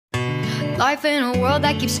Life in a world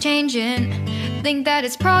that keeps changing. Think that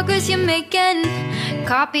it's progress you're making.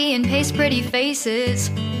 Copy and paste pretty faces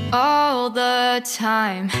all the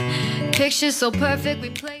time. Pictures so perfect we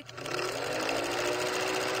play.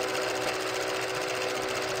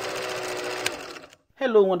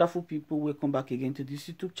 Hello wonderful people, welcome back again to this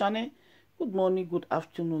YouTube channel. Good morning, good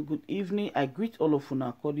afternoon, good evening. I greet all of you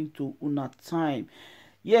according to una time.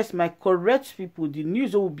 Yes, my correct people, the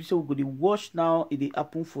news will be so we go to watch now. It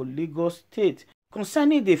happen for Lagos State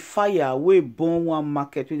concerning the fire wey burn one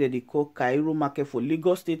market wey they call Kairo market for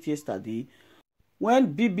Lagos State yesterday.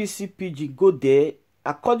 When BBC Pidgin go there,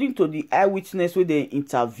 according to the eyewitness wey they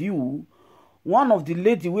interview, one of the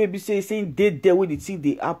lady wey be saying they there wey the thing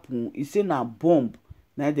they happen, he say na bomb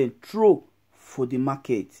na dem throw for the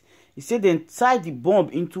market. He said then tie the bomb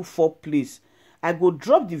into 4 places. I go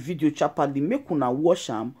drop the video chapterly, make una watch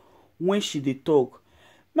am when she dey talk.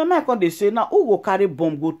 Mama come dey say now who go carry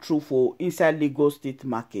bomb go through for inside Lagos State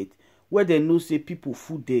market where they know say people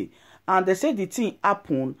full there. And they say the thing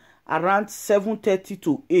happen around 7:30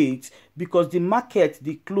 to 8 because the market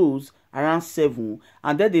they close around 7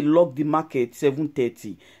 and then they lock the market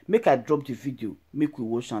 7:30. Make I drop the video, make we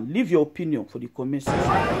watch and leave your opinion for the comment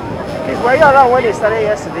section. Please, were you around when they started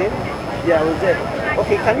yesterday? Yeah, I was there.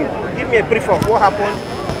 Okay, can you give me a brief of what happened?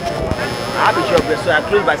 I have a job, so I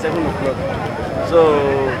closed by 7 o'clock. So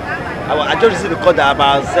I just received a call that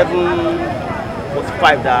about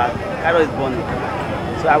 7:45 that Kairo is burning.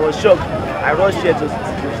 So I was shocked. I rushed here to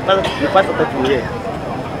start the fire started here.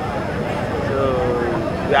 So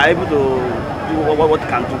we are able to do what we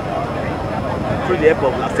can do through the help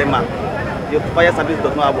of Lasema. The fire service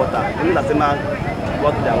does not have water. Only Lasema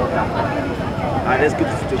work with their water and rescue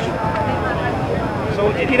the situation. So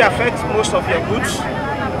did it affect most of your goods?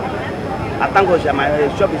 I thank God my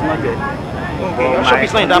shop is not there. Okay, your shop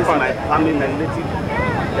is not in that part. My family, my relative,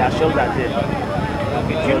 their shops are there.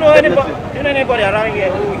 Okay. Do you know anybody around here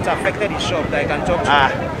who it affected his shop that I can talk to?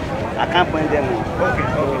 I can't point them. Okay,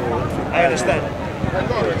 I understand.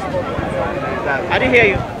 I didn't hear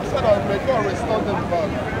you.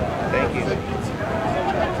 Thank you.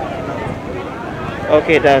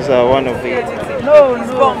 Okay, that's one of it. No.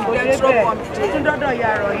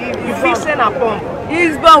 You fixing a bomb?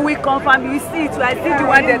 This bomb we confirm. You see it. I see the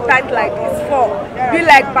one that tight like this for. Be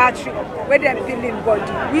like battery. Where them feeling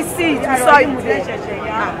body. We see it. We saw it there.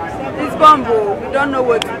 This bomb, we don't know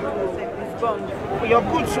what to do. This bomb. Your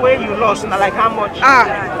goods where you lost, like how much?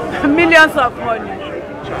 Millions of money.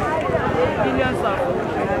 Millions of money.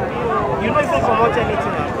 You don't even promote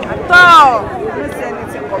anything at all. You don't see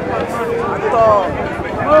anything at all.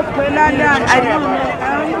 I don't know.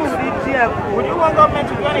 Would you want government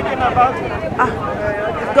to do anything about it?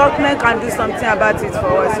 If government can do something about it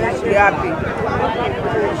for us, we should be happy.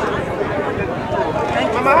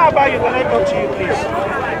 Mama, how about you? Can I talk to you, please?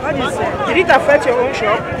 What is it? Did it affect your own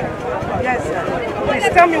shop? Yes, sir. Please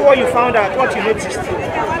tell me what you found out, what you noticed.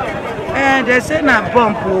 They say na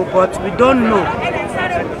bomb, but we don't know.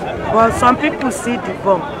 But some people see the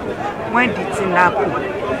bomb when the thing happen,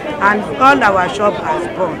 and all our shop has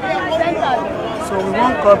bomb. So we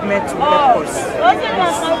want government to help us.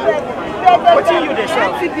 What do you they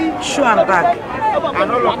sell? Shoe and bag.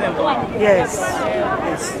 And all of them? Yes.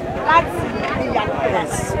 Yes.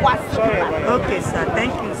 Sorry about that. Okay, sir.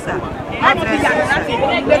 Thank you, sir.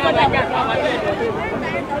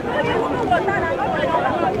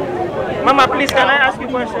 Mama, please, can I ask you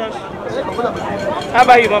questions? How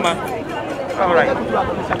about you, Mama? All right.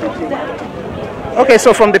 Okay,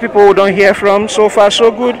 so from the people who don't hear from, so far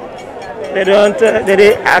so good. They don't.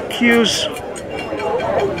 They accuse.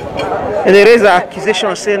 They raise an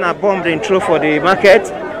accusation saying a bomb they throw for the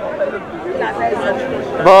market.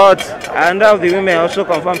 But and of the women also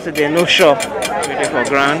confirmed that they no shop with for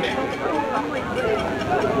ground.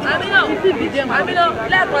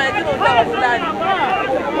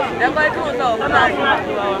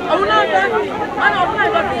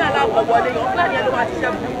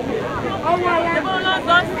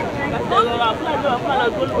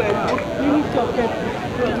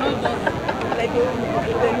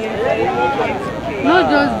 Not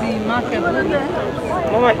just the market.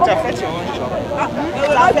 Mama, it affects your own shop.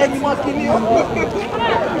 It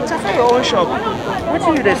affects your own shop. What do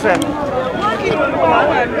you sell?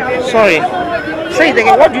 Sorry. Say it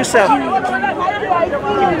again. What do you sell?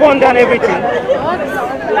 You burn down everything.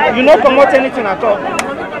 You not promote anything at all.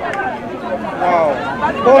 Wow.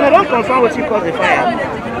 But when I don't confirm what you cause the fire.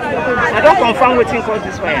 I don't confirm what you cause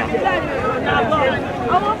this fire.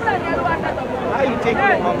 How you take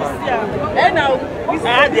your mama?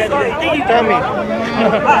 Tell me.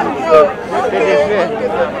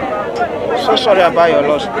 So sorry about your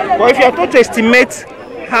loss. But if you are told to estimate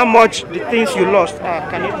how much the things you lost,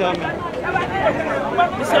 can you tell me?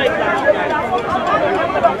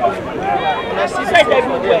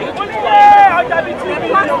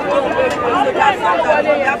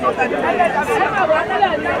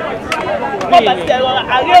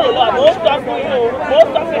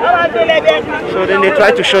 So then they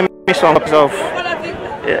try to show me some of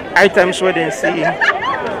items where they see,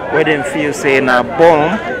 where they feel saying a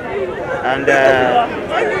bomb, and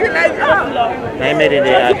I made it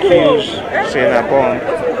the accuse saying a bomb.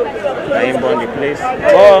 I bomb the place.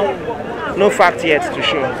 But no fact yet to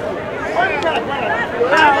show.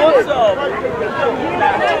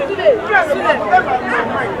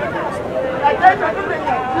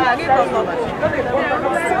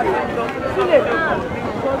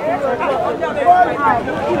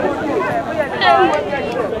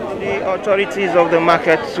 The authorities of the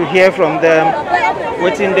market, to hear from them,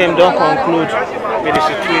 waiting them don't conclude with the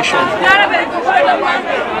situation.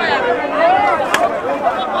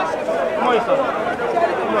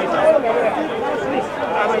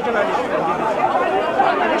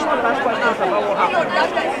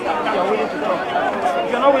 If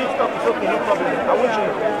you're not willing to talk, it's okay, no problem. I want you.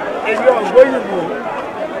 If you are going to go,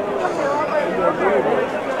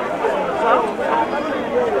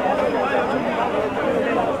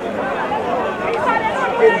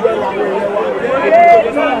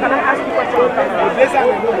 can I ask you a question?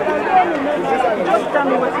 Just tell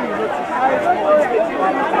me what you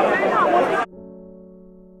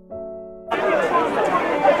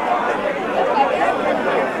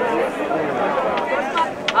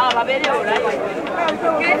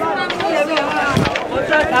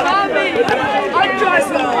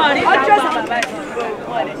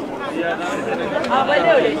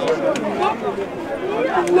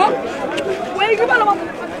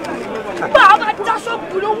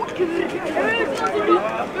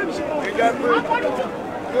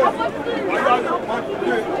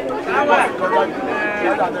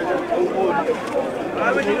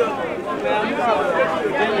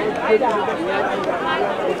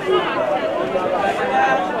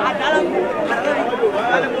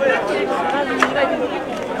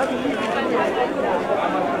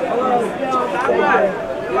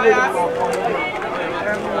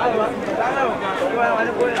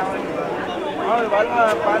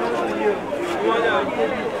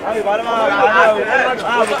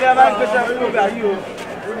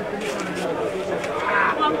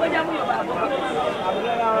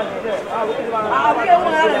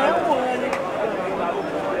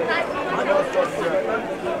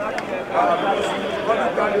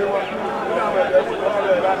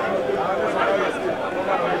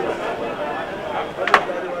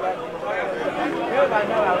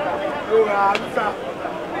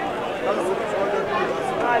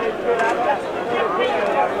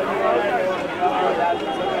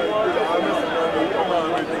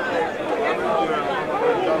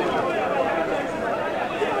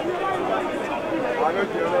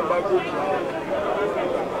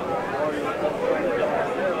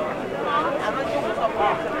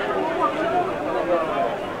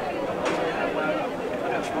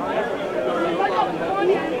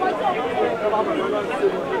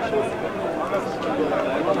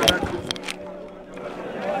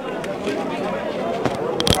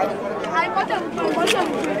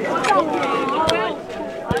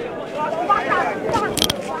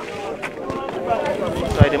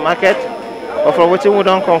the market, but for what we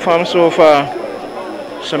don't confirm so far,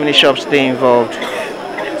 so many shops stay involved,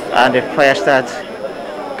 and the fire starts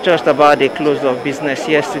just about the close of business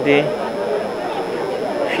yesterday,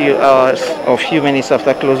 few hours or few minutes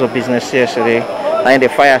after close of business yesterday, and the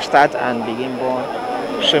fire start and begin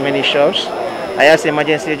burn so many shops. I asked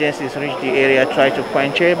emergency agencies reach the area, try to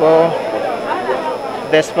quench it, but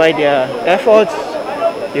despite their efforts,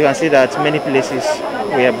 you can see that many places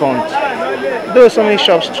were burnt. Though so many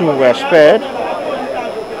shops too were spared,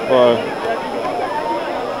 but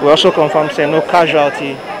we also confirmed say no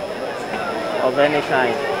casualty of any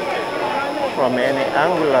kind from any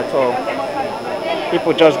angle at all.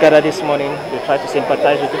 People just gathered this morning, they try to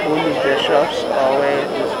sympathize with people who lose their shops or where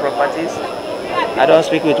lose properties. I don't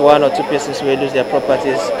speak with one or two persons who lose their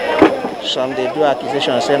properties. Some they do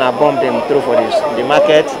accusations saying I bombed them through for this the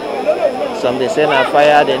market. Some they say I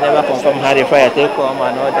fire, they never confirm how the fire take come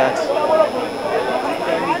and all that.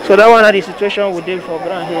 So that one of the situation we did for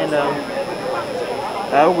ground here now.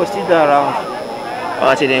 I will go sit there around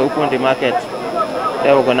until they open the market.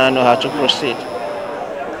 Then we're gonna know how to proceed.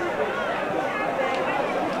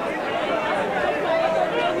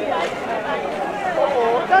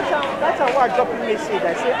 That's how I dropped a message.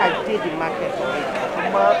 I say I did the market already.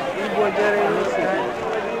 You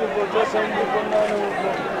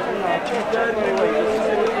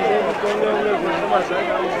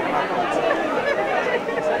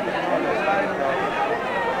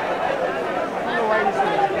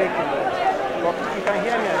can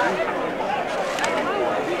hear me.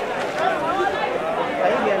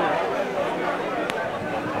 Can you hear me?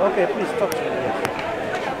 Okay, please talk to me.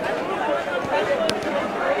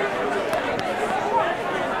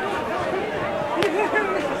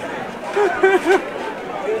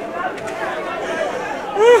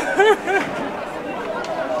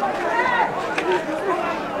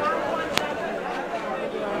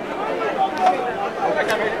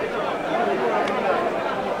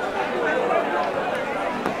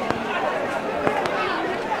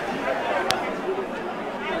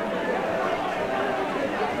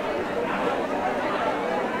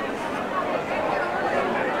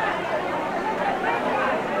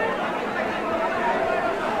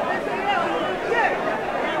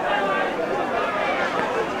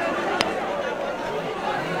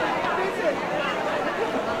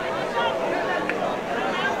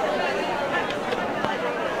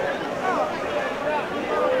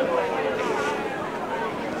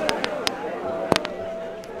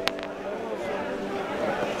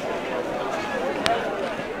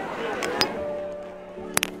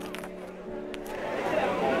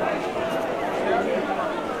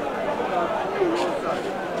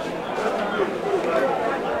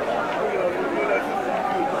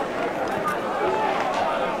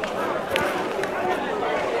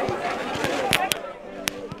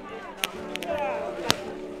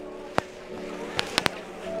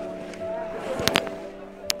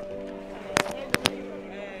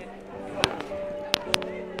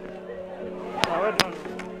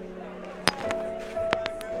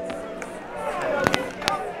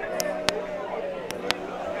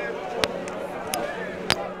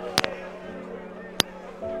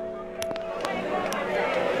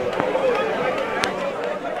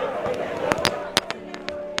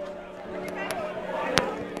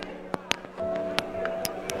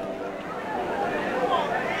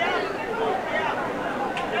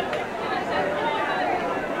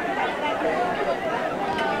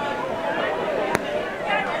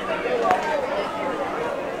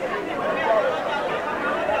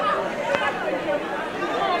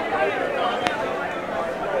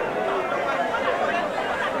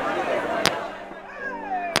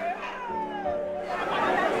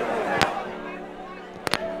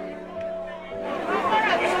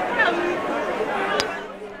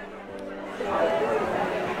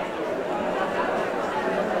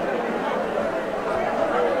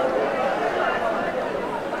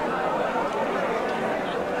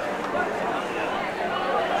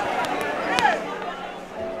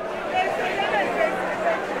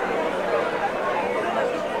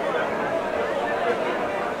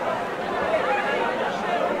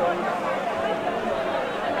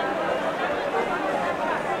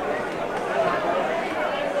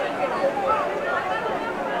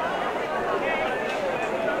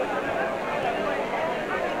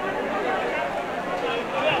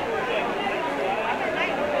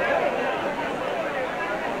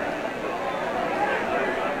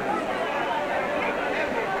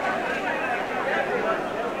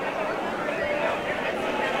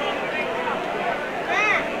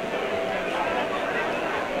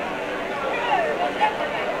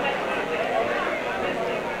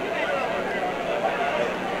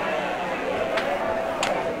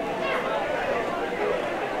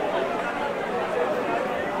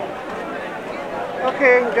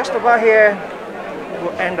 Okay, just about here,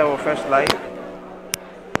 we'll end our first live.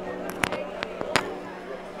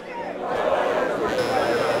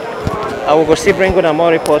 I will go still bring on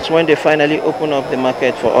more reports when they finally open up the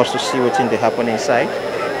market for us to see what's in the happen inside.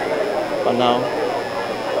 For now,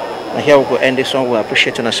 and here we will end this one. We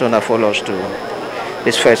appreciate you that follow us to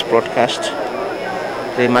this first broadcast.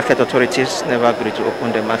 The market authorities never agreed to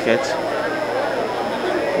open the market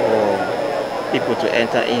for people to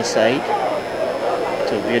enter inside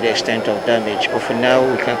to view the extent of damage. But for now,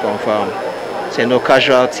 we can confirm say no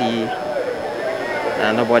casualty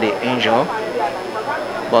and nobody injured.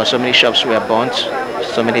 But so many shops were burnt,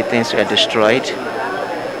 so many things were destroyed.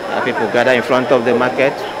 People gather in front of the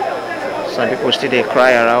market. Some people still they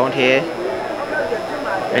cry around here.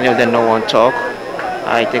 Many of them no one talk.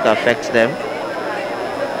 I think affects them.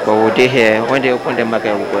 But we'll be here when they open the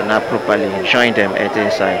market. We will not properly join them at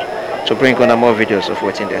inside to bring on more videos of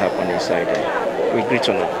what's in the happen inside there. We greet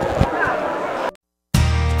on them.